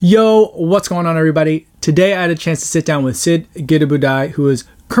Yo, what's going on, everybody? Today I had a chance to sit down with Sid Gidabudai, who is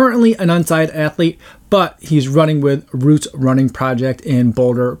currently an unsigned athlete, but he's running with Roots Running Project in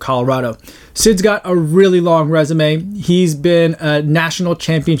Boulder, Colorado. Sid's got a really long resume. He's been a national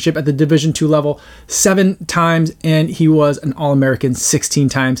championship at the Division II level 7 times, and he was an All-American 16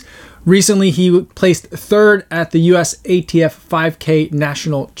 times. Recently, he placed third at the US ATF 5K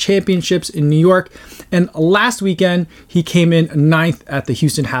National Championships in New York. And last weekend, he came in ninth at the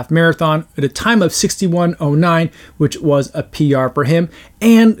Houston Half Marathon at a time of 61:09, which was a PR for him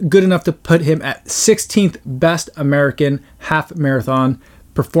and good enough to put him at 16th best American half marathon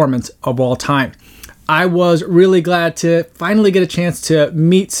performance of all time. I was really glad to finally get a chance to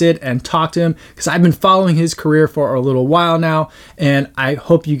meet Sid and talk to him because I've been following his career for a little while now, and I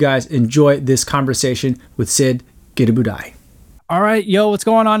hope you guys enjoy this conversation with Sid Gidabudai. All right, yo, what's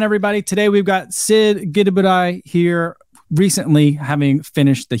going on, everybody? Today we've got Sid Gidabudai here, recently having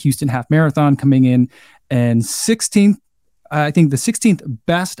finished the Houston Half Marathon, coming in and 16th, I think the 16th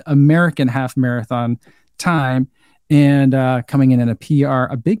best American half marathon time. And coming in a PR,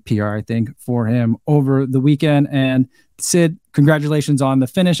 a big PR, I think, for him over the weekend. And Sid, congratulations on the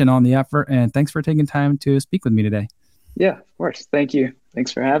finish and on the effort. And thanks for taking time to speak with me today. Yeah, of course. Thank you.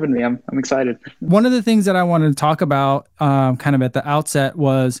 Thanks for having me. I'm excited. One of the things that I wanted to talk about kind of at the outset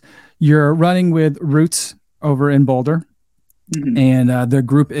was you're running with Roots over in Boulder. Mm-hmm. And the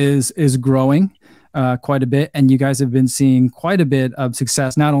group is growing quite a bit. And you guys have been seeing quite a bit of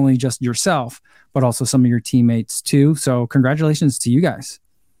success, not only just yourself, but also some of your teammates too. So congratulations to you guys.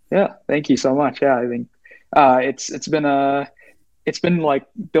 Yeah, thank you so much. Yeah, I think it's been like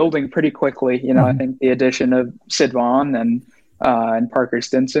building pretty quickly. You know, mm-hmm. I think the addition of Sid Vaughn and Parker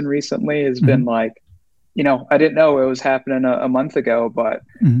Stinson recently has mm-hmm. been like, you know, I didn't know it was happening a month ago, but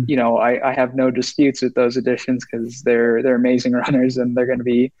mm-hmm. you know, I have no disputes with those additions because they're amazing runners and they're going to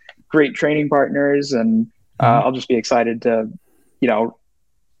be great training partners, and mm-hmm. I'll just be excited to, you know,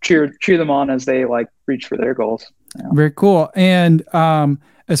 cheer them on as they like reach for their goals. Yeah. Very cool. And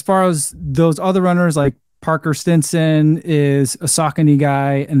as far as those other runners, like Parker Stinson is a Saucony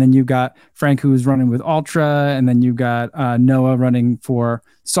guy, and then you've got Frank who's running with Ultra, and then you've got Noah running for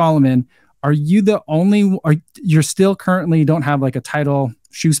Salomon. Are you the only? You're still currently don't have like a title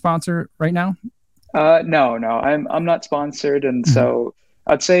shoe sponsor right now? No, I'm not sponsored, and mm-hmm. so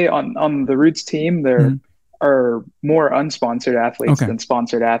I'd say on the Roots team there. Mm-hmm. are more unsponsored athletes than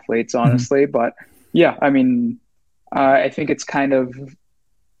sponsored athletes, honestly. Mm-hmm. But yeah, I mean, I think it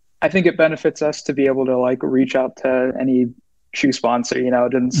benefits us to be able to like reach out to any shoe sponsor, you know,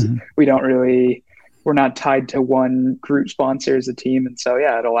 mm-hmm. we're not tied to one group sponsor as a team. And so,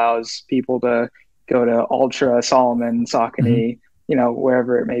 yeah, it allows people to go to Ultra, Salomon, Saucony, mm-hmm. you know,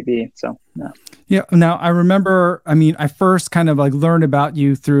 wherever it may be. So, yeah. Yeah. Now I remember, I mean, I first kind of like learned about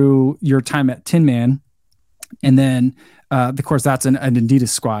you through your time at Tin Man. And then, of course, that's an Adidas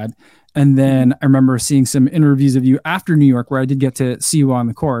squad. And then I remember seeing some interviews of you after New York where I did get to see you on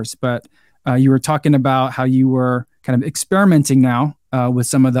the course. But you were talking about how you were kind of experimenting now with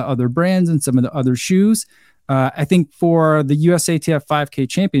some of the other brands and some of the other shoes. I think for the USATF 5K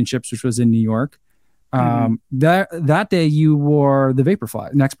Championships, which was in New York, mm-hmm. that day you wore the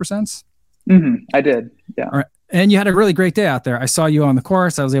Vaporfly, Next Percents? Mm-hmm. I did, yeah. All right. And you had a really great day out there. I saw you on the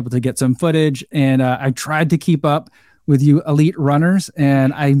course. I was able to get some footage, and I tried to keep up with you elite runners,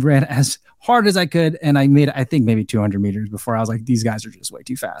 and I ran as hard as I could, and I made, I think, maybe 200 meters before I was like, these guys are just way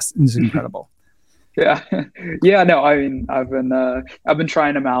too fast. It's incredible. Yeah. Yeah, no, I mean, I've been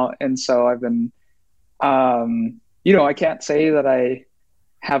trying them out, and so I've been, you know, I can't say that I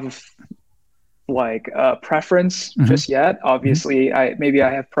have like a preference mm-hmm. just yet. Obviously, mm-hmm.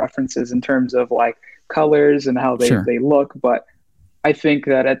 I have preferences in terms of like colors and how they look, but I think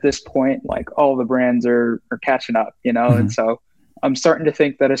that at this point, like all the brands are catching up, you know, mm-hmm. and so I'm starting to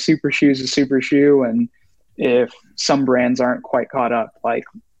think that a super shoe is a super shoe, and if some brands aren't quite caught up, like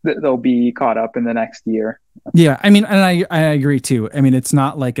they'll be caught up in the next year. Yeah, I mean, and I agree too. I mean, it's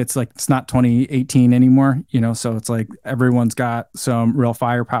not 2018 anymore, you know, so it's like everyone's got some real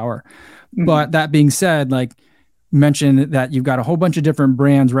firepower. Mm-hmm. But that being said, like, mentioned that you've got a whole bunch of different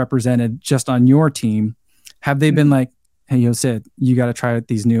brands represented just on your team. Have they been like, hey, yo, Sid, you got to try I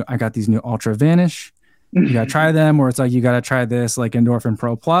got these new Ultra Vanish. You got to try them. Or it's like, you got to try this like Endorphin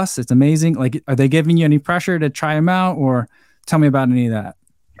Pro Plus. It's amazing. Like, are they giving you any pressure to try them out, or tell me about any of that?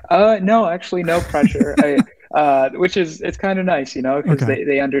 No, actually no pressure. It's kind of nice, you know, because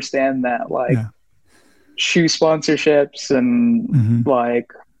they understand that like shoe sponsorships and mm-hmm.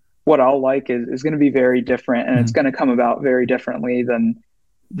 like what I'll like is going to be very different, and mm-hmm. it's going to come about very differently than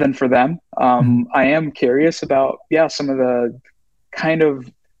for them. Mm-hmm. I am curious about, some of the kind of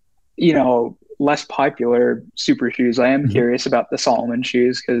less popular super shoes. I am Hmm. curious about the Salomon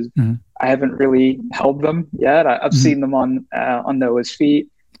shoes because Hmm. I haven't really held them yet. I've Hmm. seen them on Noah's feet,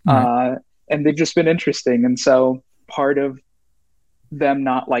 Right. uh, and they've just been interesting. And so part of them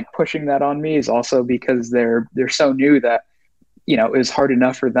not like pushing that on me is also because they're so new that it was hard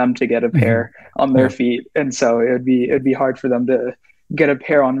enough for them to get a Hmm. pair on their Yeah. feet, and so it'd be hard for them to get a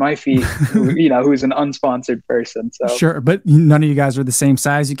pair on my feet who's an unsponsored person. So Sure, but none of you guys are the same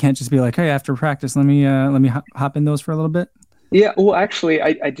size. You can't just be like, "Hey, after practice, let me hop in those for a little bit." yeah, well, actually,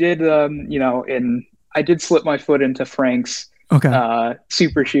 I did, in I did slip my foot into Frank's Okay.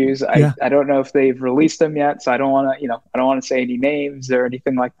 super shoes. I Yeah. I don't know if they've released them yet, so I don't want to say any names or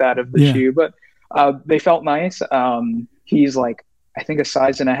anything like that of the Yeah. shoe, but they felt nice. He's like I think a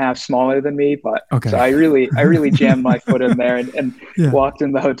size and a half smaller than me, but so Okay. I really jammed my foot in there and Yeah. walked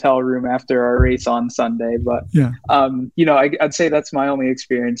in the hotel room after our race on Sunday. But Yeah. I'd say that's my only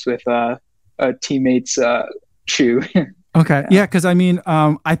experience with a teammate's shoe. Okay. Yeah. Yeah, because I mean,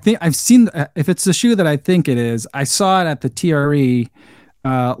 I think I've seen if it's the shoe that I think it is. I saw it at the TRE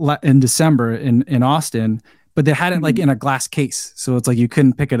in December in Austin, but they had it like Mhm. in a glass case, so it's like you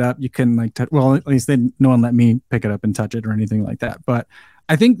couldn't pick it up. You couldn't like well, at least no one let me pick it up and touch it or anything like that. But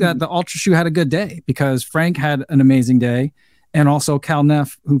I think that Mhm. the Ultra shoe had a good day because Frank had an amazing day, and also Cal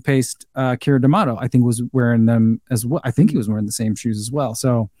Neff, who paced Kira D'Amato, I think was wearing them as well. I think he Mhm. was wearing the same shoes as well.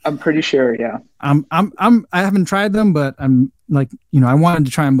 So I'm pretty sure, yeah. I haven't tried them, but I'm like, I wanted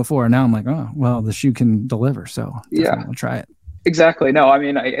to try them before. And now I'm like, oh, well, the shoe can deliver. So definitely Yeah, will try exactly. No, I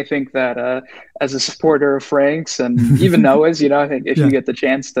mean, I think that as a supporter of Frank's and even it. Noah's, I think if you Yeah. get the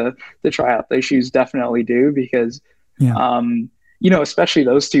chance to try out those shoes, definitely do because, Yeah. especially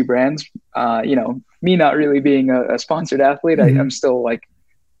those two brands, me not really being a sponsored athlete, I'm Hmm. still like,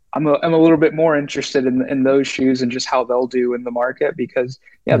 I'm a little bit more interested in those shoes and just how they'll do in the market because,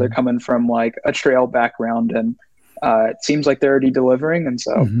 yeah, they're Hmm. coming from like a trail background and it seems like they're already delivering. And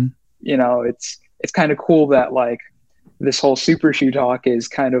so, Hmm. it's kind of cool that like this whole super shoe talk is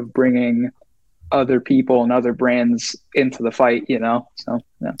kind of bringing other people and other brands into the fight. So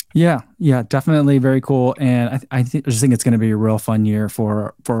yeah. Yeah. Yeah. Definitely very cool. And I just think it's going to be a real fun year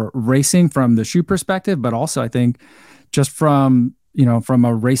for racing from the shoe perspective, but also I think just from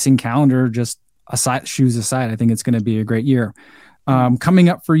a racing calendar, just aside shoes aside, I think it's going to be a great year. Coming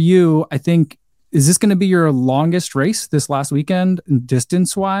up for you, I think, is this going to be your longest race this last weekend,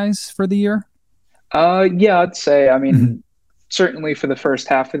 distance wise, for the year? Yeah, I'd say, I Hmm. mean, certainly for the first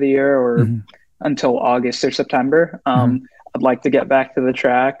half of the year or Hmm. until August or September, Hmm. I'd like to get back to the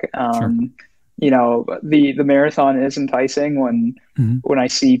track. Sure. The marathon is enticing Hmm. when I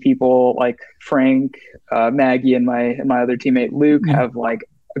see people like Frank, Maggie, and my other teammate Luke Yeah. have like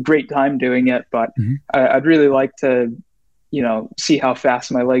a great time doing it. But Hmm. I'd really like to, see how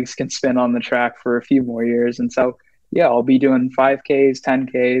fast my legs can spin on the track for a few more years. And so, yeah, I'll be doing 5Ks,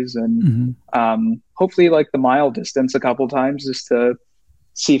 10Ks, and Hmm. hopefully like the mile distance a couple times just to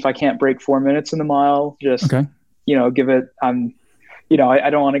see if I can't break 4 minutes in the mile. Just, Okay. give it, I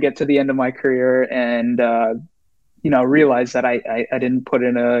don't want to get to the end of my career and, realize that I didn't put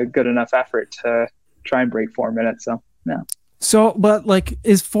in a good enough effort to try and break 4 minutes. So, yeah. So, but like,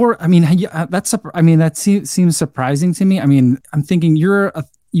 I mean, yeah, I mean, that seems surprising to me. I mean, I'm thinking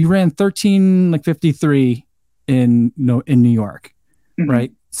you ran 13 like 53 in no in New York, Hmm.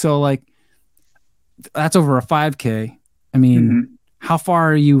 right? So like that's over a 5K. I mean, Hmm. how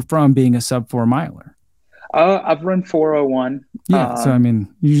far are you from being a sub 4 miler? I've run 401. Yeah. So I mean,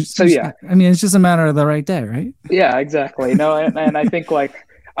 So yeah, I mean, it's just a matter of the right day, right? yeah, exactly. No, and I think like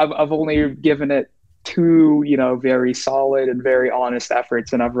I've only given it two, very solid and very honest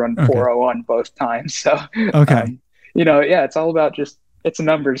efforts, and I've run Okay. 401 both times. So, Okay. um, yeah, it's all about just it's a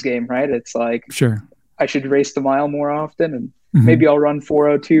numbers game, right? It's like Sure. I should race the mile more often, and Hmm. maybe I'll run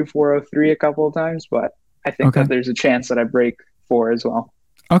 402, 403 a couple of times, but I think Okay. that there's a chance that I break four as well.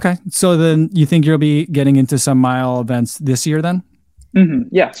 Okay. So then you think you'll be getting into some mile events this year then?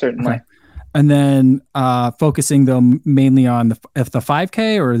 Yeah, Okay. certainly. And then focusing though mainly on the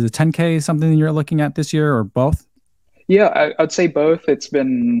 5K or the 10K something you're looking at this year or both? Yeah, I'd say both.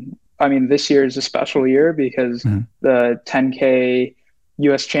 I mean, this year is a special year because Mhm. the 10K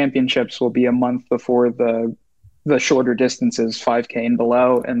US Championships will be a month before the shorter distances, 5K and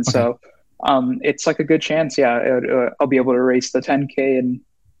below, and Okay. so it's like a good chance. Yeah, I'll be able to race the 10K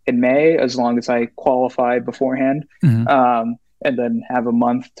in May as long as I qualify beforehand, Mhm. and then have a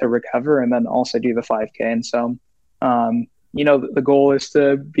month to recover, and then also do the 5K. And so, the goal is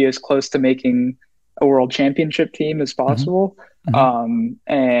to be as close to making a world championship team as Mhm. possible. Mhm.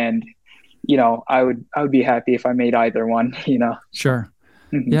 And I would be happy if I made either one. Sure.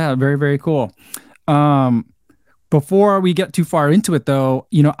 Mhm. Yeah, very, very cool. Um, Before we get too far into it, though,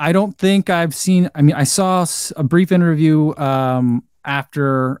 I don't think I've seen. I mean, I saw a brief interview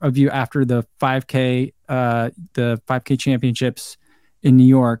after the 5K championships in New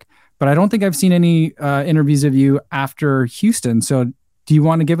York, but I don't think I've seen any interviews of you after Houston. So, do you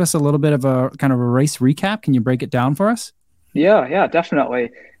want to give us a little bit of a kind of a race recap? Can you break it down for us? Yeah, yeah,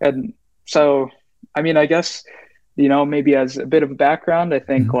 definitely. And so, I mean, I guess, maybe as a bit of a background, I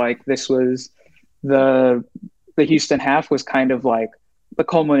think Mhm. like this was the the Houston half was kind of like the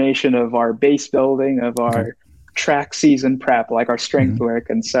culmination of our base building, of Okay. our track season prep, like our strength Mhm. work.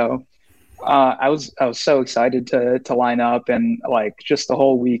 And so I was so excited to line up, and like just the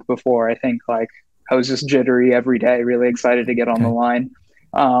whole week before, I think like I was just jittery every day, really excited to get on the Okay. line.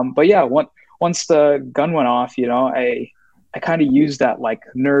 But yeah, once the gun went off, I kind of used that like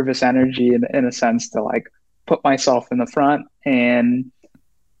nervous energy in a sense to like put myself in the front and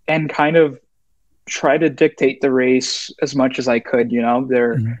kind of try to dictate the race as much as I could.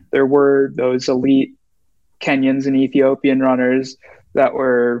 Mhm. There were those elite Kenyans and Ethiopian runners that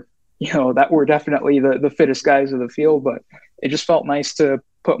were, that were definitely the fittest guys of the field, but it just felt nice to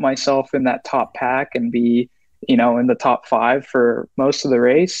put myself in that top pack and be, in the top five for most of the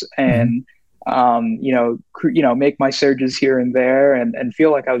race Mhm. and, make my surges here and there and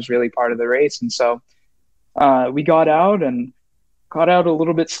feel like I was really part of the race. And so we got out a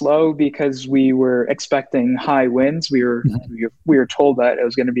little bit slow because we were expecting high winds. Mhm. We were told that it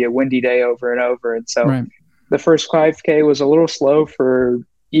was going to be a windy day over and over, and so Right. the first 5K was a little slow for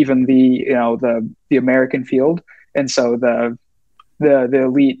even the American field, and so the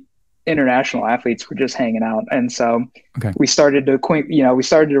elite international athletes were just hanging out, and so Okay. we started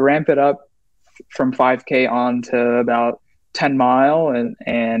to ramp it up from 5K on to about 10 mile,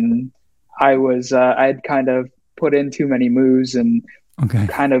 and I had kind of put in too many moves and Okay.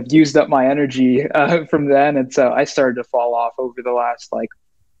 kind of used up my energy from then, and so I started to fall off over the last like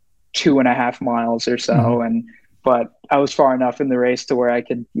 2.5 miles or Mhm. so, but I was far enough in the race to where I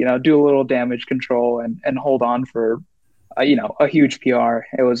could do a little damage control and hold on for a huge PR.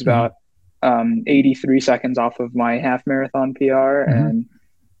 It was Mhm. about 83 seconds off of my half marathon PR, Mhm. and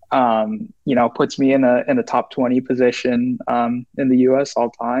puts me in a top 20 position in the US all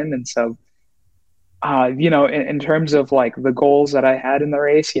time. And so in terms of like the goals that I had in the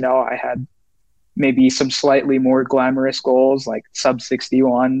race, I had maybe some slightly more glamorous goals like sub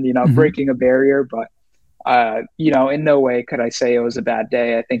 61, Mhm. breaking a barrier, but in no way could I say it was a bad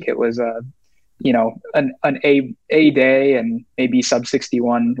day. I think it was an A day, and maybe sub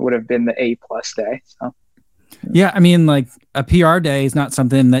 61 would have been the A plus day. So Yeah, I mean, like a PR day is not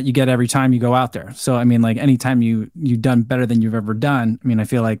something that you get every time you go out there. So, I mean, like anytime you've done better than you've ever done. I mean, I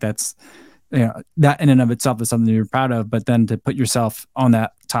feel like that's that in and of itself is something you're proud of. But then to put yourself on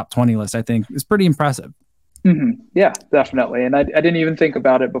that top 20 list, I think is pretty impressive. yeah, definitely. And I didn't even think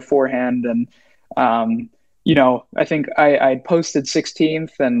about it beforehand. And, I think I posted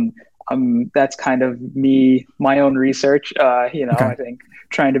 16th, and that's kind of my own research. Okay. I think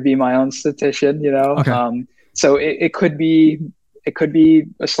trying to be my own statistician, Okay. so it could be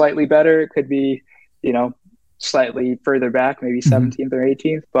a slightly better. It could be, you know, slightly further back, maybe Hmm. 17th or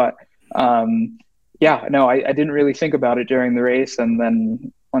 18th. But yeah, no, I didn't really think about it during the race. And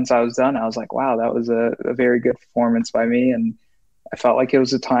then once I was done, I was like, wow, that was a very good performance by me. And I felt like it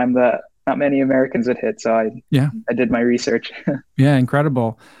was a time that not many Americans had hit. So Yeah. I did my research. Yeah.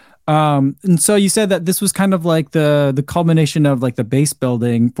 Incredible. And so you said that this was kind of like the culmination of like the base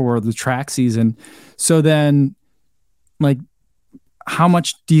building for the track season. So then, like, how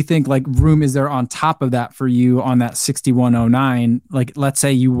much do you think like room is there on top of that for you on that 6109? Like, let's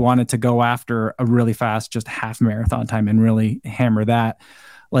say you wanted to go after a really fast, just half marathon time and really hammer that.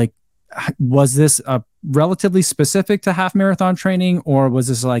 Like, was this a relatively specific to half marathon training, or was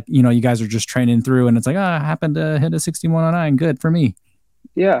this like, you guys are just training through and it's like, I happened to hit a 6109. Good for me.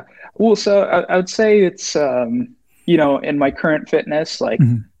 Yeah. Well, so I would say it's, in my current fitness, like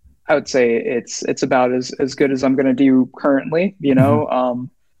Mm-hmm. I would say it's about as good as I'm going to do currently, Mm-hmm.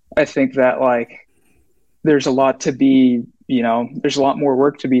 I think that like there's a lot to be, there's a lot more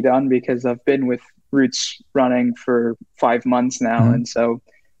work to be done because I've been with Roots running for 5 months now. Mm-hmm. And so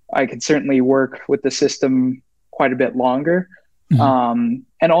I could certainly work with the system quite a bit longer. Mm-hmm.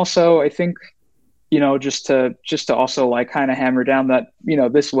 And also I think, just to also like kind of hammer down that,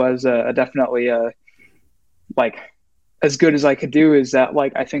 this was definitely a, like as good as I could do, is that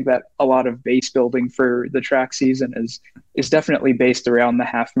like I think that a lot of base building for the track season is definitely based around the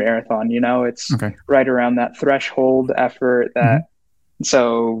half marathon. It's Okay. right around that threshold effort Mm-hmm. that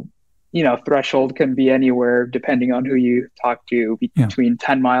so threshold can be anywhere depending on who you talk to, Yeah. between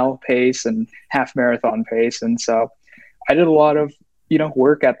 10-mile pace and half marathon pace. And so I did a lot of,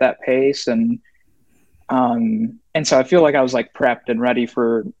 work at that pace. And so I feel like I was like prepped and ready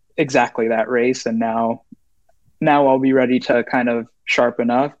for exactly that race. And now I'll be ready to kind of sharpen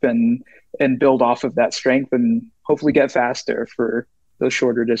up and build off of that strength and hopefully get faster for those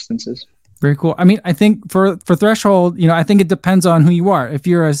shorter distances. Very cool. I mean, I think for threshold, I think it depends on who you are. If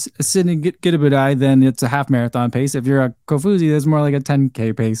you're a Sydney Gidabudai, then it's a half marathon pace. If you're a Kofuzi, there's more like a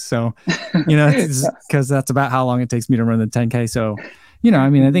 10K pace. So, because that's about how long it takes me to run the 10K. So, I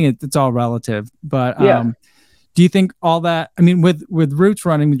mean, I think it's all relative. But do you think all that? I mean, with Roots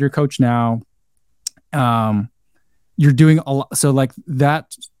running with your coach now, you're doing a lot. So like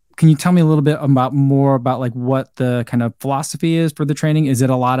that. Can you tell me a little bit more about like what the kind of philosophy is for the training? Is it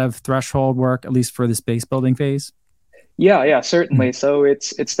a lot of threshold work, at least for this base building phase? Yeah, certainly. Mm-hmm. So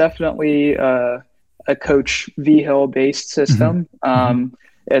it's definitely a Coach V-Hill based system. Mm-hmm.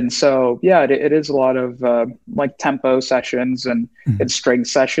 And so, it is a lot of like tempo sessions and strength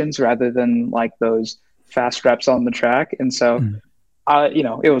sessions rather than like those fast reps on the track. And so,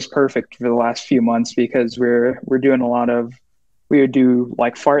 it was perfect for the last few months because we're doing a lot of, we would do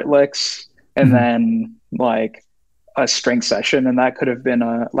like fartleks and then like a strength session. And that could have been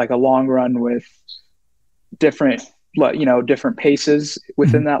a long run with different paces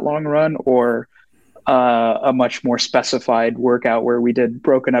within that long run, or a much more specified workout where we did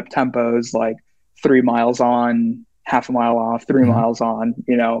broken up tempos, like 3 miles on, half a mile off, 3 miles on,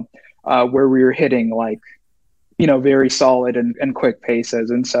 where we were hitting like, very solid and quick paces.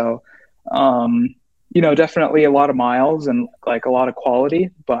 And so, definitely a lot of miles and like a lot of quality,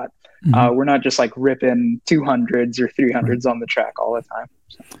 but we're not just like ripping 200s or 300s on the track all the time.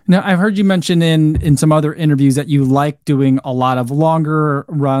 So. Now, I've heard you mention in some other interviews that you like doing a lot of longer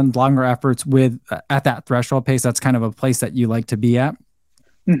runs, longer efforts at that threshold pace. That's kind of a place that you like to be at.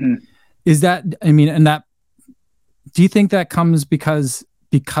 Mm-hmm. Is that, I mean, and that, do you think that comes because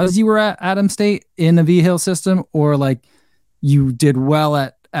you were at Adams State in the V-Hill system, or like you did well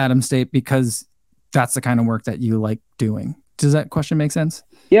at Adams State because that's the kind of work that you like doing? Does that question make sense?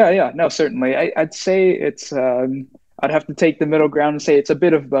 Yeah. No, certainly. I'd say it's, I'd have to take the middle ground and say it's a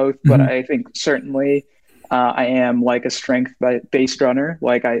bit of both, but I think certainly I am like a strength-based runner.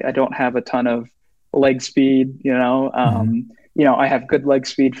 Like I don't have a ton of leg speed, I have good leg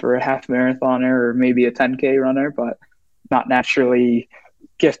speed for a half marathoner or maybe a 10K runner, but not naturally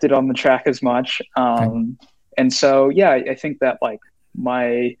gifted on the track as much. And so, I think that like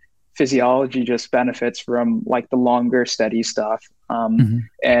my physiology just benefits from like the longer steady stuff.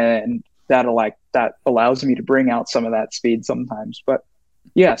 And that allows me to bring out some of that speed sometimes. But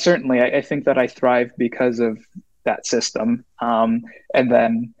certainly I think that I thrive because of that system. And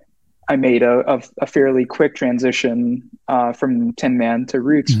then I made a fairly quick transition from Tin Man to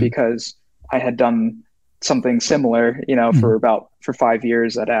Roots because I had done something similar, for 5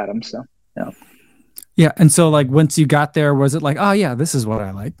 years at Adams. So, Yeah. And so like, once you got there, was it like, oh yeah, this is what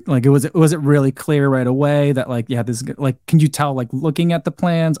I like? Like, was it really clear right away that like, yeah, this is like, can you tell, like looking at the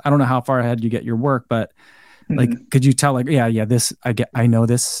plans? I don't know how far ahead you get your work, but like, could you tell like, yeah, this, I know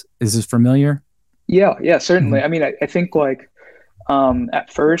this, is this familiar? Yeah, certainly. I mean, I think like,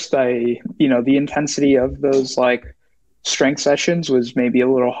 at first the intensity of those like strength sessions was maybe a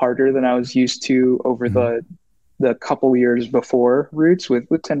little harder than I was used to over the couple years before Roots with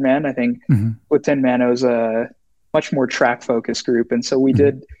Tin Man. I think with Tin Man, it was a much more track focused group. And so we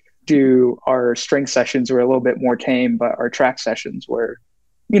did do our strength sessions were a little bit more tame, but our track sessions were,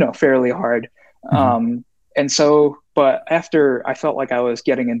 fairly hard. And so, but after I felt like I was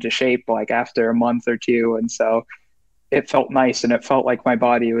getting into shape, like after a month or two. And so it felt nice and it felt like my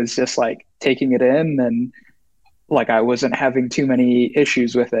body was just like taking it in, and like I wasn't having too many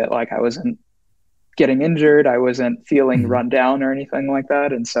issues with it. Like I wasn't getting injured. I wasn't feeling run down or anything like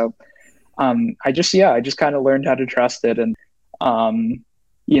that. And so I just kind of learned how to trust it. And,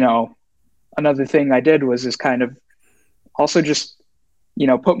 another thing I did was just kind of also just,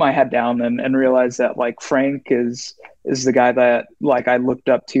 put my head down and realize that like Frank is the guy that like I looked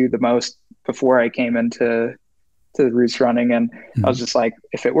up to the most before I came into the Roots running. And I was just like,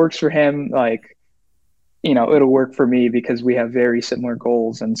 if it works for him, like, it'll work for me because we have very similar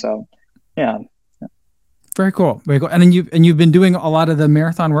goals. And so, yeah. Very cool. Very cool. And then you've been doing a lot of the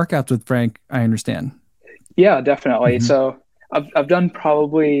marathon workouts with Frank, I understand. Yeah, definitely. So I've done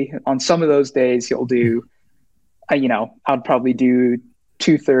probably on some of those days he'll do, I'd probably do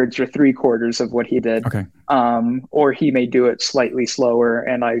 2/3 or 3/4 of what he did. Okay. Or he may do it slightly slower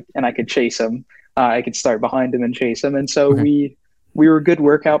and I could chase him. I could start behind him and chase him. And so we we were good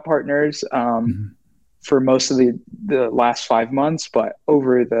workout partners Mhm. for most of the last 5 months, but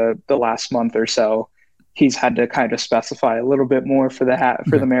over the last month or so, he's had to kind of specify a little bit more for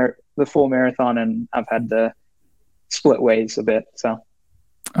Okay. the full marathon, and I've had to split ways a bit. So,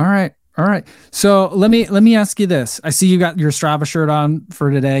 All right. All right. So let me ask you this. I see you got your Strava shirt on for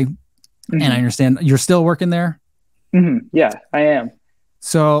today, and I hmm understand you're still working there. yeah, I am.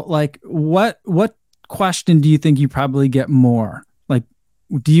 So like what question do you think you probably get more? Like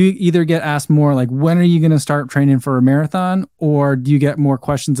do you either get asked more like when are you going to start training for a marathon, or do you get more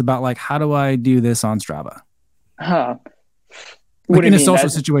questions about like how do I do this on Strava? Huh. What Like do you in a mean? social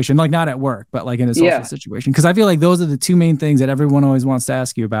situation, like not at work, but like in a social Yeah, situation. Because I feel like those are the two main things that everyone always wants to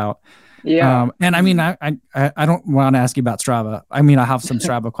ask you about. yeah. And I mean, I don't want to ask you about Strava. I mean, I have some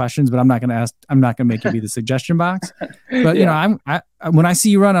Strava questions, but I'm not going to ask. I'm not going to make you be the suggestion box. But you know, Yeah. when I see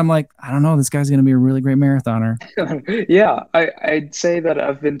you run, I'm like, I don't know, this guy's going to be a really great marathoner. Yeah, I'd say that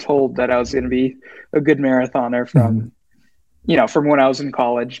I've been told that I was going to be a good marathoner Mhm. from when I was in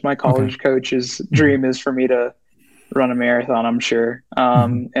college. My Okay. college coach's Mhm. dream is for me to run a marathon, I'm sure.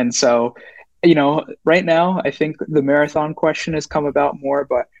 Mhm. And so, right now, I think the marathon question has come about more,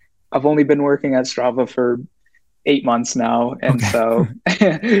 but I've only been working at Strava for 8 months now. And Okay. so,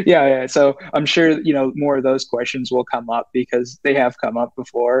 yeah. So I'm sure, more of those questions will come up because they have come up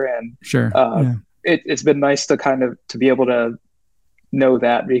before. And Sure. uh, Yeah. it's been nice to kind of to be able to know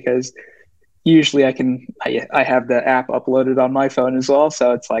that because usually I have the app uploaded on my phone as well.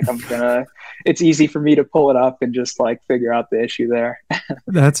 So it's like it's easy for me to pull it up and just like figure out the issue there.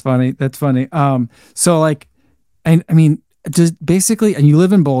 That's funny. That's funny. So like, I mean, just basically, and you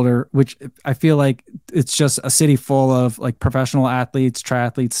live in Boulder, which I feel like it's just a city full of like professional athletes,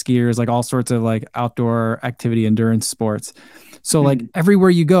 triathletes, skiers, like all sorts of like outdoor activity, endurance sports. So like Mhm. everywhere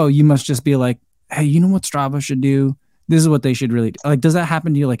you go, you must just be like, hey, you know what Strava should do? This is what they should really do. Like, does that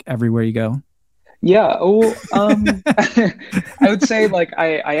happen to you like everywhere you go? Yeah. Oh, I would say like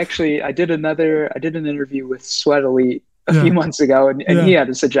I did an interview with Sweat Elite a few Yeah. months ago, and he Yeah. had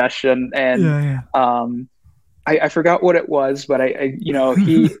a suggestion, and Yeah. um, I forgot what it was, but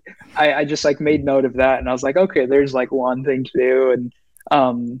Yeah. I just like made note of that, and I was like, okay, there's like one thing to do, and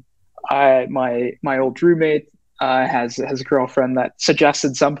my old roommate has a girlfriend that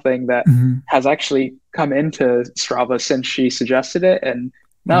suggested something that Mhm. has actually come into Strava since she suggested it, and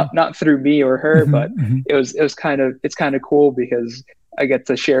Wow. not through me or her, Mhm. but Mhm. it's kind of cool because I get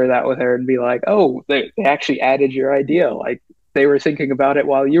to share that with her and be like, oh, they actually added your idea, like they were thinking about it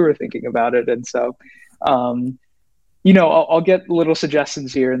while you were thinking about it, and so. Um, I'll get little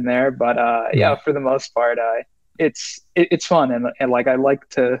suggestions here and there, but yeah, Right. for the most part, it's fun, and like I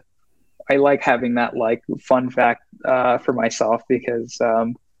like having that like fun fact for myself because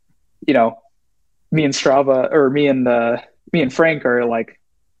you know me and Strava or me and Frank are like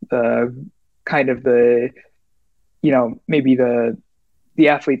the kind of the maybe the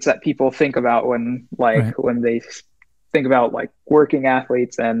athletes that people think about Right. when they think about like working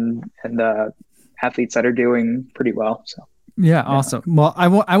athletes and athletes that are doing pretty well. So Yeah, yeah. awesome. Well, I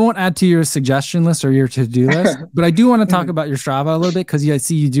won't add to your suggestion list or your to-do list, but I do want to talk Mhm, about your Strava a little bit because I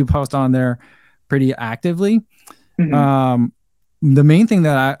see you do post on there pretty actively. mhm, Um, the main thing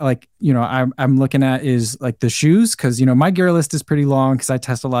that I like, I'm looking at is like the shoes because my gear list is pretty long because I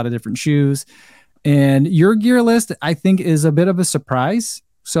test a lot of different shoes, and your gear list I think is a bit of a surprise.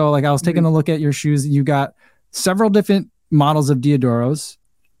 So like I was taking mhm, a look at your shoes. You got several different models of Diodoros,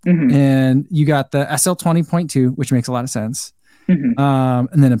 mhm, and you got the SL 20.2, which makes a lot of sense. mhm,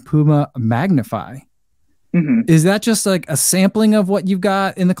 And then a Puma Magnify. mhm. Is that just like a sampling of what you've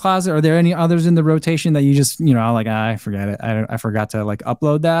got in the closet? Are there any others in the rotation that you just, like, I forget it. I forgot to like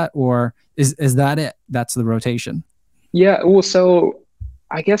upload that, or is that it? That's the rotation. Yeah, well, so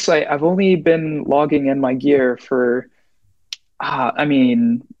I guess I've only been logging in my gear for, I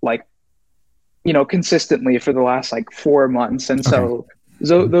mean, like, consistently for the last like 4 months. And Okay. so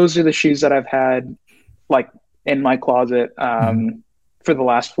Mhm. those are the shoes that I've had like in my closet Mhm. for the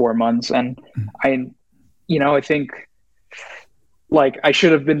last 4 months. And I, I think like I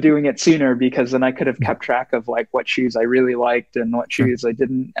should have been doing it sooner because then I could have Mhm. kept track of like what shoes I really liked and what Sure. shoes I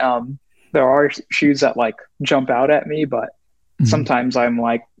didn't. There are shoes that like jump out at me, but Mhm. sometimes I'm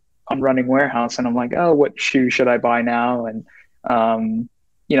running warehouse and I'm like, oh, what shoe should I buy now? And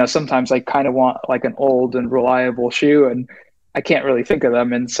sometimes I kind of want like an old and reliable shoe, and I can't really think of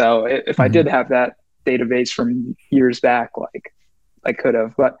them. And so if I Mhm. did have that database from years back, like I could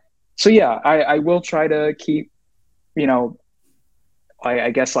have. But so yeah, I will try to keep, you know,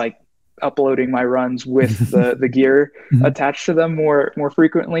 I guess like uploading my runs with the gear Mhm. attached to them more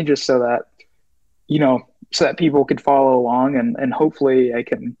frequently, just so that you know so that people could follow along, and hopefully I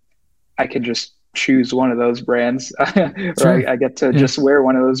can just choose one of those brands, or Sure. I get to Yeah. just wear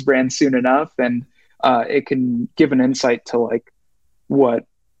one of those brands soon enough, and it can give an insight to like what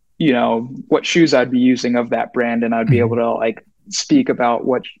what shoes I'd be using of that brand, and I'd be able Mhm. to like speak about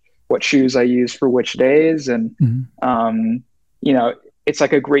what shoes I use for which days, and Mhm. you know, it's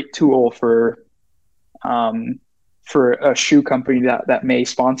like a great tool um, for a shoe company that may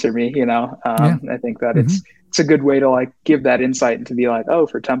sponsor me. Yeah. I think that Mhm. it's a good way to like give that insight and to be like, oh,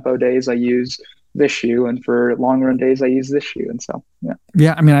 for tempo days I use this shoe, and for long run days I use this shoe, and so yeah.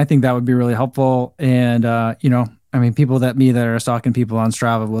 Yeah, I mean, I think that would be really helpful. And I mean, people that are stalking people on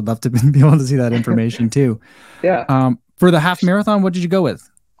Strava would love to be able to see that information too. Yeah. For the half marathon, what did you go with?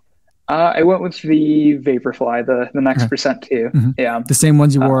 I went with the Vaporfly, the Next Okay. Percent 2. Hmm. Yeah. The same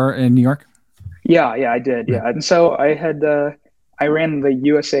ones you Uh, wore in New York? yeah, I did. Okay. Yeah. And so I ran the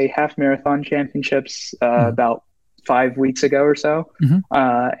USA Half Marathon Championships Hmm. about 5 weeks ago or so. Hmm.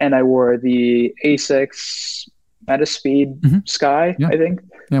 And I wore the Asics Metaspeed Hmm. Sky, Yeah. I think.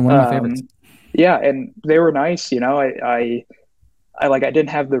 Yeah. One of my favorites. Yeah. And they were nice. I didn't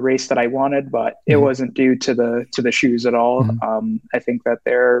have the race that I wanted, but it Hmm. wasn't due to the shoes at all. Hmm. I think that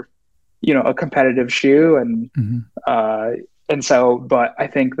they're, a competitive shoe, Hmm. uh, but I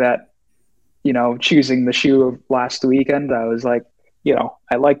think that, choosing the shoe of last weekend, I was like,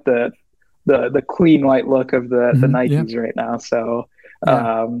 I like the clean white look of the Hmm. Yeah. Nikes right now. So,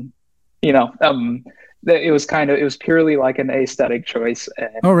 Yeah. um, it was purely like an aesthetic choice.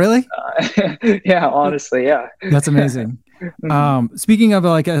 Oh, And, really? yeah, honestly, yeah. That's amazing. Mhm. Speaking of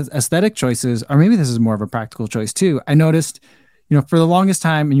like aesthetic choices, or maybe this is more of a practical choice too. I noticed, for the longest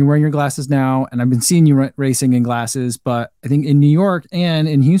time, and you're wearing your glasses now, and I've been seeing you racing in glasses, but I think in New York and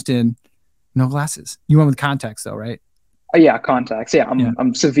in Houston, no glasses. You went with contacts though, right? Yeah, contacts. Yeah, Yeah.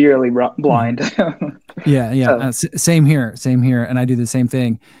 I'm severely Mhm. blind. Yeah. Yeah. So Same here. Same here. And I do the same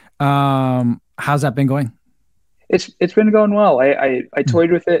thing. How's that been going? it's been going well. I Mhm.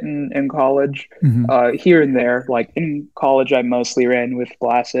 toyed with it in college, Mhm. here and there. Like in college, I mostly ran with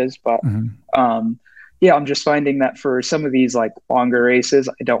glasses, but Mhm. um, yeah, I'm just finding that for some of these like longer races,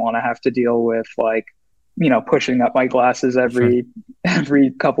 I don't want to have to deal with like, pushing up my glasses Sure.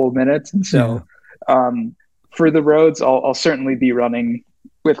 every couple of minutes, and Yeah. so for the roads, I'll certainly be running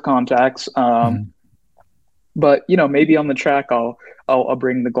with contacts. Mhm. But maybe on the track I'll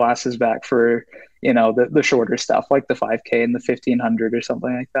bring the glasses back for the shorter stuff like the 5K and the 1500 or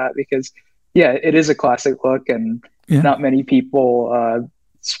something like that, because yeah, it is a classic look, and Yeah. not many people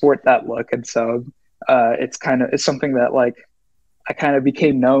sport that look, and so it's something that like I kind of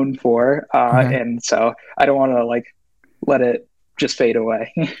became known for, Okay. and so I don't want to like let it just fade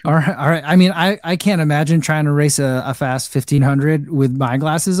away. All right. All right. I mean, I can't imagine trying to race a fast 1500 with my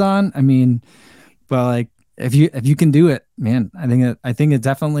glasses on. I mean, but like if you can do it, man, I think it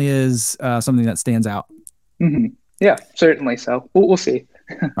definitely is something that stands out. Hmm. Yeah, certainly. So we'll see.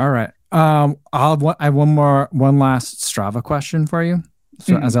 All right. I have one last Strava question for you.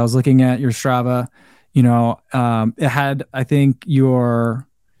 So as Mhm. I was looking at your Strava, it had, I think, your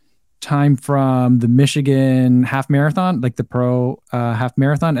time from the Michigan half marathon, like the pro half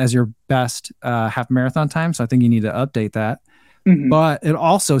marathon, as your best half marathon time. So I think you need to update that. Mhm. But it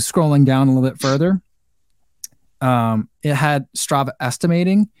also, scrolling down a little bit further, it had Strava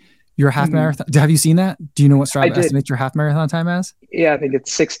estimating your half Mhm. marathon. Have you seen that? Do you know what I Strava did. estimates your half marathon time as? Yeah, I think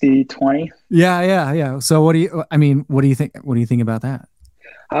it's 60/20. Yeah, yeah, yeah. So what do you think? What do you think about that?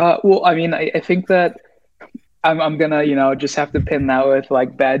 Well, I mean, I think that I'm gonna, just have to pin that with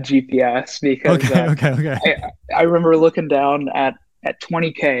like bad GPS, because Okay, okay, okay. I I remember looking down at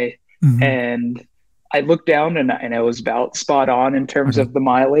 20K, Hmm. and I looked down, and it was about spot on in terms Okay. of the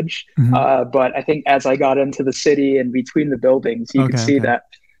mileage. Hmm. But I think as I got into the city and between the buildings, you could Okay, see okay, that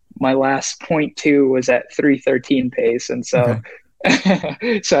my last point two was at 313 pace, and so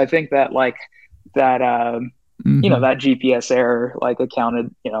okay. so I think that like that Hmm. that GPS error like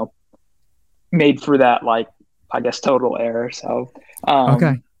accounted, made for that like I guess total error. So Okay.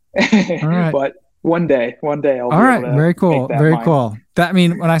 um All right. but one day I'll All be able right. to Very make cool. that Very mine. cool. That, I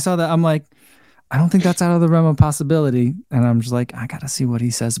mean, when I saw that, I'm like, I don't think that's out of the realm of possibility. And I'm just like, I gotta see what he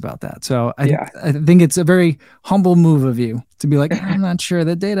says about that. So Yeah. I think it's a very humble move of you to be like, I'm not sure.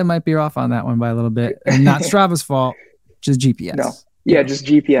 The data might be off on that one by a little bit, and not Strava's fault, just No. GPS. Yeah, just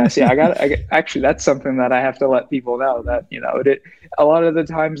GPS. Yeah, actually that's something that I have to let people know, that, a lot of the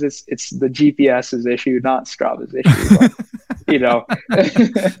times it's the GPS's issue, not Strava's issue. But, you know.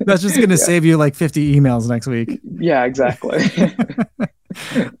 That's just gonna Yeah. save you like 50 emails next week. Yeah, exactly.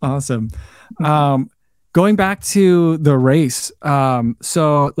 Awesome. Mhm. Um, Going back to the race,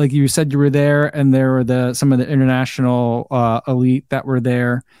 so like you said, you were there, and there were some of the international elite that were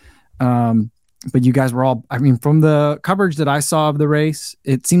there. But you guys were all, I mean, from the coverage that I saw of the race,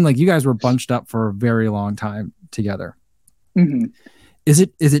 it seemed like you guys were bunched up for a very long time together. Mm-hmm. Is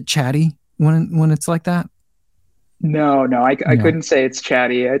it chatty when it's like that? No, no, I couldn't say it's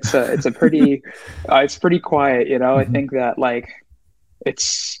chatty. It's a pretty it's pretty quiet, you know. I Mm-hmm. think that like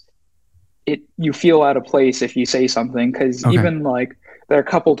it's you feel out of place if you say something because Okay. even like there are a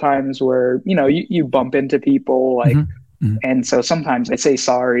couple times where you bump into people like, Mm-hmm. Mm-hmm. and so sometimes I say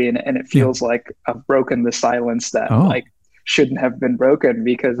sorry and it Yeah. feels like I've broken the silence that Oh. like shouldn't have been broken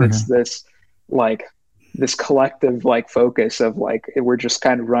because Okay. it's this like this collective like focus of like we're just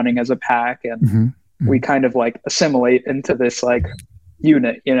kind of running as a pack and Mm-hmm. we Mm-hmm. kind of like assimilate into this like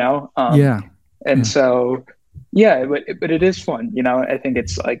unit, Yeah. and Yeah. so yeah, but it is fun, I think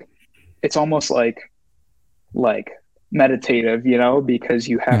it's like it's almost like meditative, because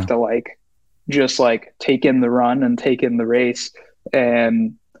you have Yeah. to like just like take in the run and take in the race,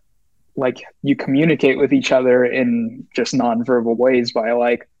 and like you communicate with each other in just nonverbal ways by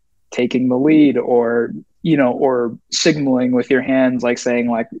like taking the lead or signaling with your hands like saying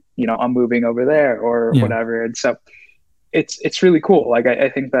like I'm moving over there or Yeah. whatever. And so it's really cool. Like I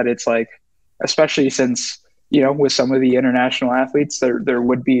think that it's like, especially since with some of the international athletes there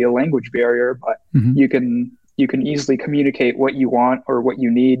would be a language barrier, but Mm-hmm. you can easily communicate what you want or what you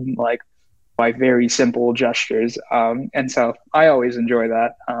need like by very simple gestures. And so I always enjoy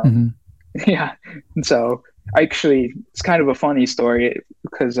that. Mm-hmm. Yeah. And so actually, it's kind of a funny story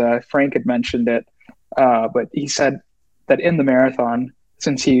because Frank had mentioned it, but he said that in the marathon,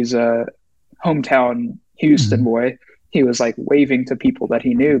 since he's a hometown Houston Mm-hmm. boy, he was like waving to people that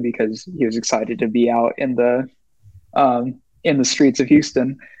he knew because he was excited to be out in the streets of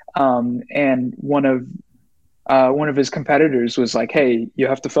Houston. And one of his competitors was like, "Hey, you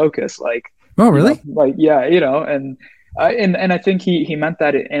have to focus." Like, Oh, really? like yeah, and I think he meant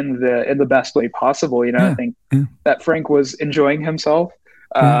that in the best way possible. I Yeah. think Yeah. that Frank was enjoying himself,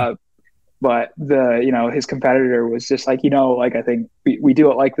 Yeah. uh, but his competitor was just like, like I think we do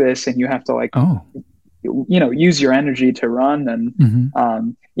it like this, and you have to like Oh. use your energy to run, and Mm-hmm.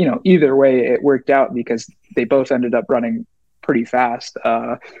 either way it worked out because they both ended up running pretty fast.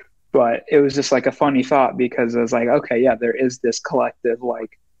 But it was just like a funny thought because I was like, okay, yeah, there is this collective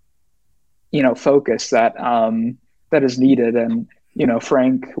like focus that is needed. And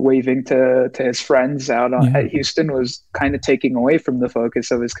Frank waving to his friends out Yeah. at Houston was kind of taking away from the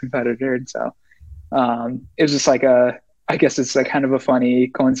focus of his competitor. And so it was just like I guess it's like kind of a funny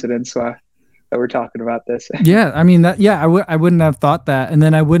coincidence that we're talking about this. Yeah, I mean that. Yeah, I wouldn't have thought that, and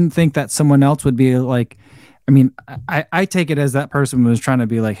then I wouldn't think that someone else would be like. I mean, I take it as that person was trying to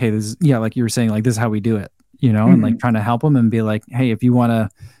be like, hey, this is, yeah, like you were saying, like this is how we do it, and like Mhm. trying to help them and be like, hey, if you want to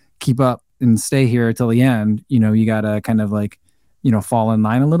keep up and stay here till the end, you gotta kind of like, fall in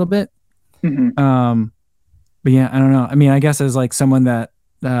line a little bit. Mhm. But yeah, I don't know. I mean, I guess as like someone that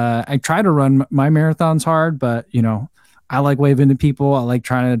I try to run my marathons hard, but I like waving to people. I like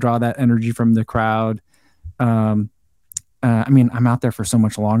trying to draw that energy from the crowd. Um, I mean, I'm out there for so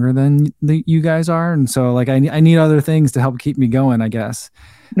much longer than you guys are, and so like I need other things to help keep me going, I guess.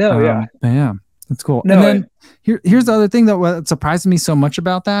 No, yeah. But yeah, that's cool. And No, then here's the other thing that what surprised me so much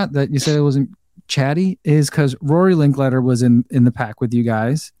about that you said it wasn't chatty is because Rory Linkletter was in the pack with you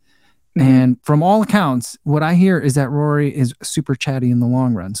guys, mhm. and from all accounts, what I hear is that Rory is super chatty in the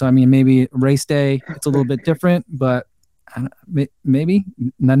long run. So I mean, maybe race day it's a little bit different, but maybe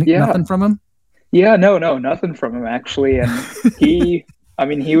Yeah. nothing from him. Yeah, no, nothing from him actually. And I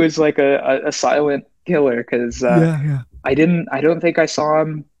mean, he was like a silent killer because Yeah, yeah, I don't think I saw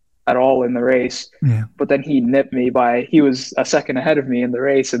him at all in the race, yeah. but then he nipped me he was a second ahead of me in the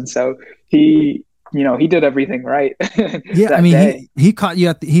race. And so he did everything right Yeah, I that mean, day. he caught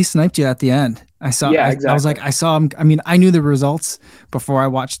you he sniped you at the end. Yeah, I was like, exactly. I saw him. I mean, I knew the results before I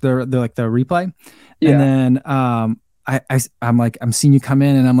watched the like the replay, and Yeah. then I'm like, I'm seeing you come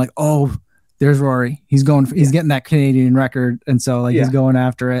in, and I'm like, oh, there's Rory. He's Yeah. getting that Canadian record, and so like he's Yeah. going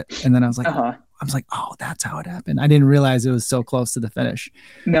after it. And then Uh-huh. I was like, oh, that's how it happened. I didn't realize it was so close to the finish,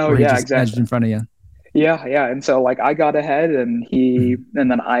 No, where he yeah, just edged exactly. in front of you. Yeah, yeah. And so like I got ahead Mhm. and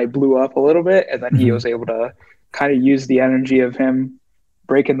then I blew up a little bit and then he Mhm. was able to kind of use the energy of him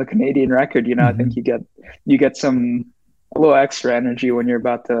breaking the Canadian record. I think Mhm. you get a little extra energy when you're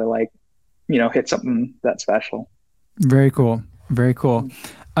about to like, hit something that special. Very cool. Very cool.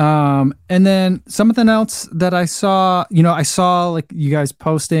 And then something else that I saw, I saw like you guys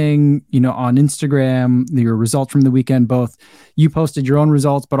posting, on Instagram, your results from the weekend. Both you posted your own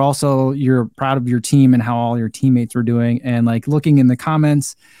results, but also you're proud of your team and how all your teammates were doing. And like looking in the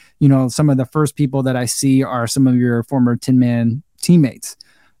comments, some of the first people that I see are some of your former Tin Man teammates.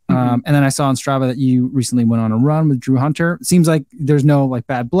 And then I saw on Strava that you recently went on a run with Drew Hunter. It seems like there's no like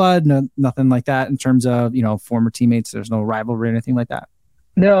bad blood, nothing like that in terms of, former teammates. There's no rivalry or anything like that.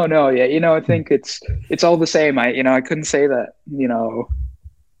 No, yeah, I think it's all the same. I couldn't say that,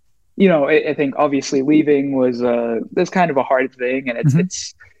 I think obviously leaving was that's kind of a hard thing, and Mm-hmm.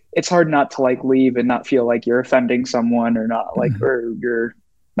 it's hard not to like leave and not feel like you're offending someone or not like Mm-hmm. or you're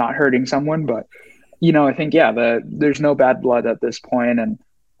not hurting someone. But I think there's no bad blood at this point, and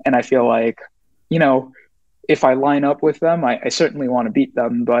I feel like you know if I line up with them, I certainly want to beat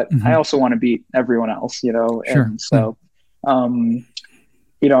them, but I Mm-hmm. also want to beat everyone else, Sure. and Yeah. so. Um,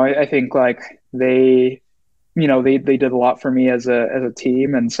 I think like they did a lot for me as a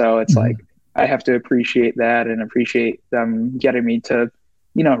team, and so it's Mm-hmm. like I have to appreciate that and appreciate them getting me to,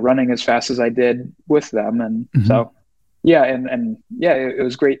 running as fast as I did with them, and Mm-hmm. so yeah, and yeah, it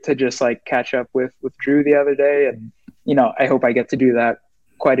was great to just like catch up with Drew the other day, and I hope I get to do that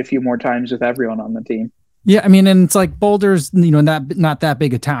quite a few more times with everyone on the team. Yeah, I mean, and it's like Boulder's, not that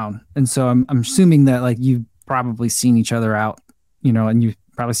big a town, and so I'm assuming that like you've probably seen each other out, and you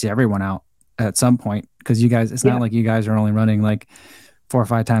probably see everyone out at some point because you guys, it's not Yeah, like you guys are only running like 4 or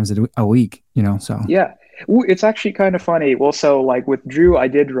 5 times a week, so. yeah. It's actually kind of funny. Well, so like with Drew, I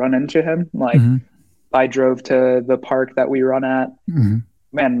did run into him. Like Mm-hmm. I drove to the park that we run at,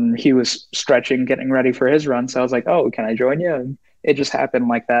 Mm-hmm. and he was stretching, getting ready for his run. So I was like, "Oh, can I join you?" And it just happened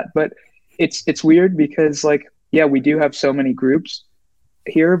like that. But it's weird because like, yeah, we do have so many groups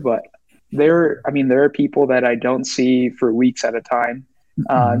here, but there are people that I don't see for weeks at a time,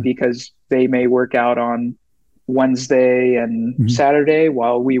 Mm-hmm. because they may work out on Wednesday and Mm-hmm. Saturday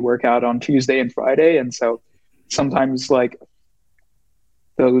while we work out on Tuesday and Friday, and so sometimes like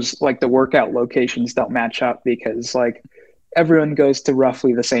those like the workout locations don't match up because like everyone goes to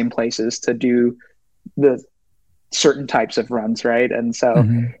roughly the same places to do the certain types of runs, right? And so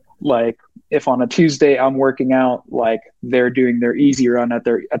Mm-hmm. like if on a Tuesday I'm working out, like they're doing their easy run at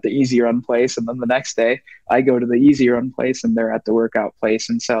the easy run place, and then the next day I go to the easy run place and they're at the workout place,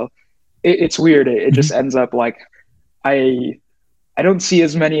 and so it's weird. It Mm-hmm. just ends up like I I don't see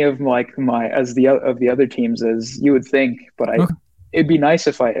as many of like my as the of the other teams as you would think, but Okay. it'd be nice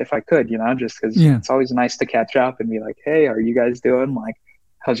if I could, just because Yeah. it's always nice to catch up and be like, hey, are you guys doing? Like,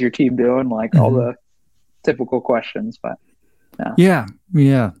 how's your team doing? Like all Mm-hmm. the typical questions, but yeah. Yeah.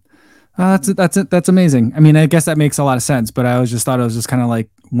 Yeah. That's amazing. I mean, I guess that makes a lot of sense, but I always just thought it was just kind of like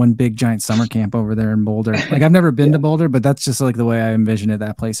one big giant summer camp over there in Boulder. Like I've never been Yeah. to Boulder, but that's just like the way I envisioned it,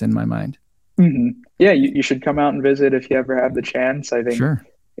 that place in my mind. Yeah, you should come out and visit if you ever have the chance. I think Sure.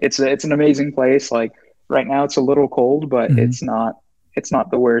 it's an amazing place. Like right now it's a little cold, but Mm-hmm. it's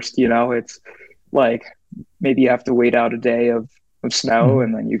not the worst, It's like maybe you have to wait out a day of snow Mm-hmm.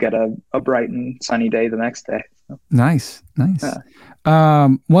 and then you get a bright and sunny day the next day. So, Nice, nice. yeah.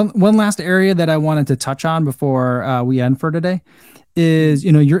 One last area that I wanted to touch on before we end for today is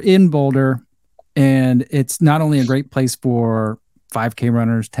you're in Boulder, and it's not only a great place for 5K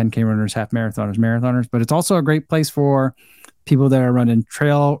runners, 10K runners, half marathoners, but it's also a great place for people that are running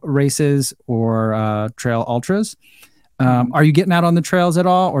trail races or trail ultras. Mhm. Are you getting out on the trails at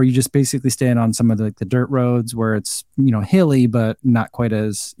all, or are you just basically staying on some of the dirt roads where it's hilly but not quite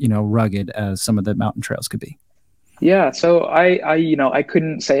as rugged as some of the mountain trails could be? Yeah, so I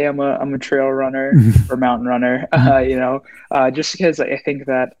couldn't say I'm a trail runner Mhm. or mountain runner, Mhm. just because I think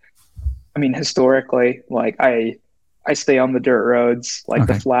that I mean historically, like I stay on the dirt roads, like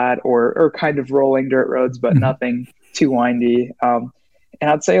the Okay. flat or kind of rolling dirt roads, but Mhm. nothing too windy. And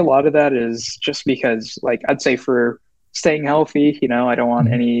I'd say a lot of that is just because, like, I'd say for staying healthy, I don't want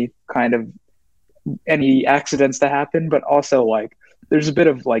Mhm. any accidents to happen, but also like there's a bit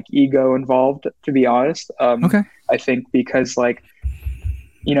of like ego involved, to be honest. Okay. I think because like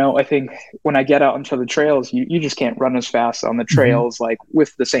I think when I get out into the trails, you just can't run as fast on the Mhm. trails like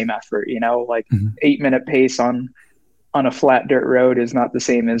with the same effort. Like Mhm. 8 minute pace on a flat dirt road is not the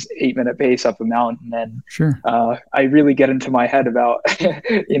same as 8 minute pace up a mountain. And Sure. I really get into my head about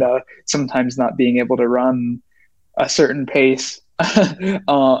sometimes not being able to run a certain pace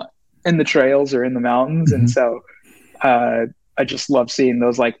in the trails or in the mountains, and Mhm. so uh, I just love seeing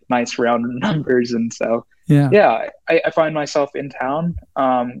those like nice round numbers. And so, Yeah. yeah, I find myself in town.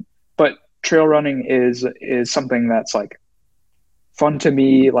 But trail running is something that's like fun to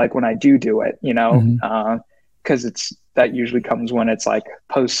me. Like when I do it, Mhm. because that usually comes when it's like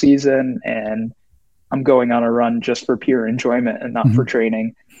postseason and I'm going on a run just for pure enjoyment and not for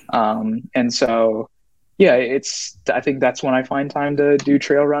training. And so, yeah, I think that's when I find time to do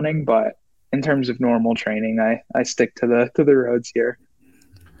trail running. But in terms of normal training, I stick to the roads here.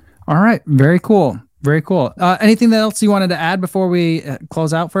 All right. Very cool. Very cool. Anything else you wanted to add before we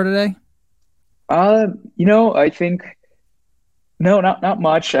close out for today? I think, no, not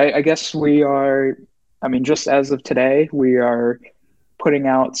much. I guess just as of today, we are putting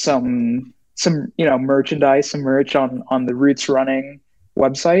out some merchandise, some merch on the Roots Running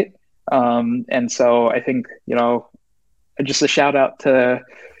website. And so I think, just a shout out to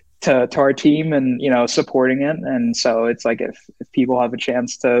our team and, supporting it. And so it's like, if people have a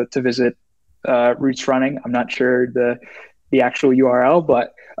chance to visit, Roots Running, I'm not sure the actual URL,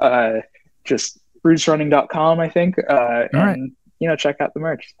 but, just rootsrunning.com, I think, and, check out the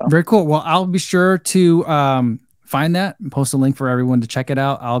merch. So. Very cool. Well, I'll be sure to, find that and post a link for everyone to check it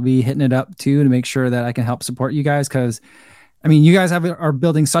out. I'll be hitting it up too to make sure that I can help support you guys. Cause you guys are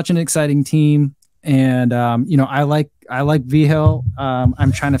building such an exciting team. And, I like V-Hill.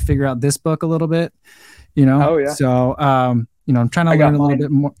 I'm trying to figure out this book a little bit, Oh yeah. So, I'm trying to learn a little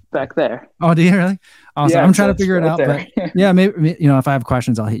bit more back there. Oh, do you really? Awesome. Yeah, I'm trying to figure it out, there. But yeah, maybe, if I have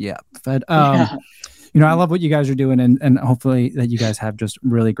questions, I'll hit you up. But, I love what you guys are doing and hopefully that you guys have just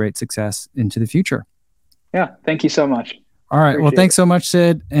really great success into the future. Yeah. Thank you so much. All right. Well, thanks so much,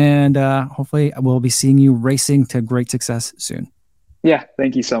 Sid. And hopefully we'll be seeing you racing to great success soon. Yeah.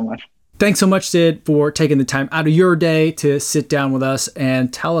 Thank you so much. Thanks so much, Sid, for taking the time out of your day to sit down with us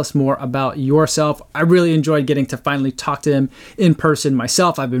and tell us more about yourself. I really enjoyed getting to finally talk to him in person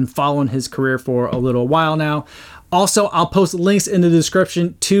myself. I've been following his career for a little while now. Also, I'll post links in the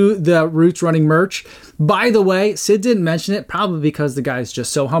description to the Roots Running merch. By the way, Sid didn't mention it, probably because the guy's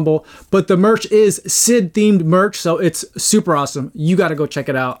just so humble, but the merch is Sid-themed merch, so it's super awesome. You got to go check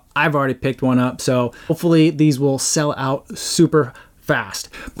it out. I've already picked one up, so hopefully these will sell out super fast.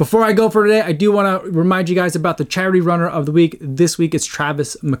 Before I go for today, I do want to remind you guys about the charity runner of the week. This week it's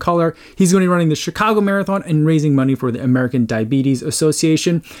Travis McCullough. He's going to be running the Chicago Marathon and raising money for the American Diabetes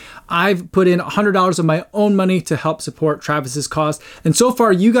Association. I've put in $100 of my own money to help support Travis's cause. And so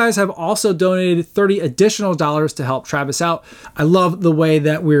far, you guys have also donated $30 additional to help Travis out. I love the way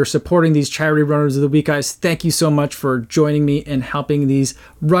that we're supporting these charity runners of the week, guys. Thank you so much for joining me and helping these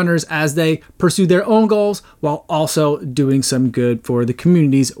runners as they pursue their own goals while also doing some good for the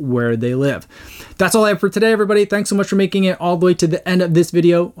communities where they live. That's all I have for today, everybody. Thanks so much for making it all the way to the end of this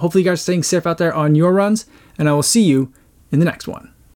video. Hopefully you guys are staying safe out there on your runs, and I will see you in the next one.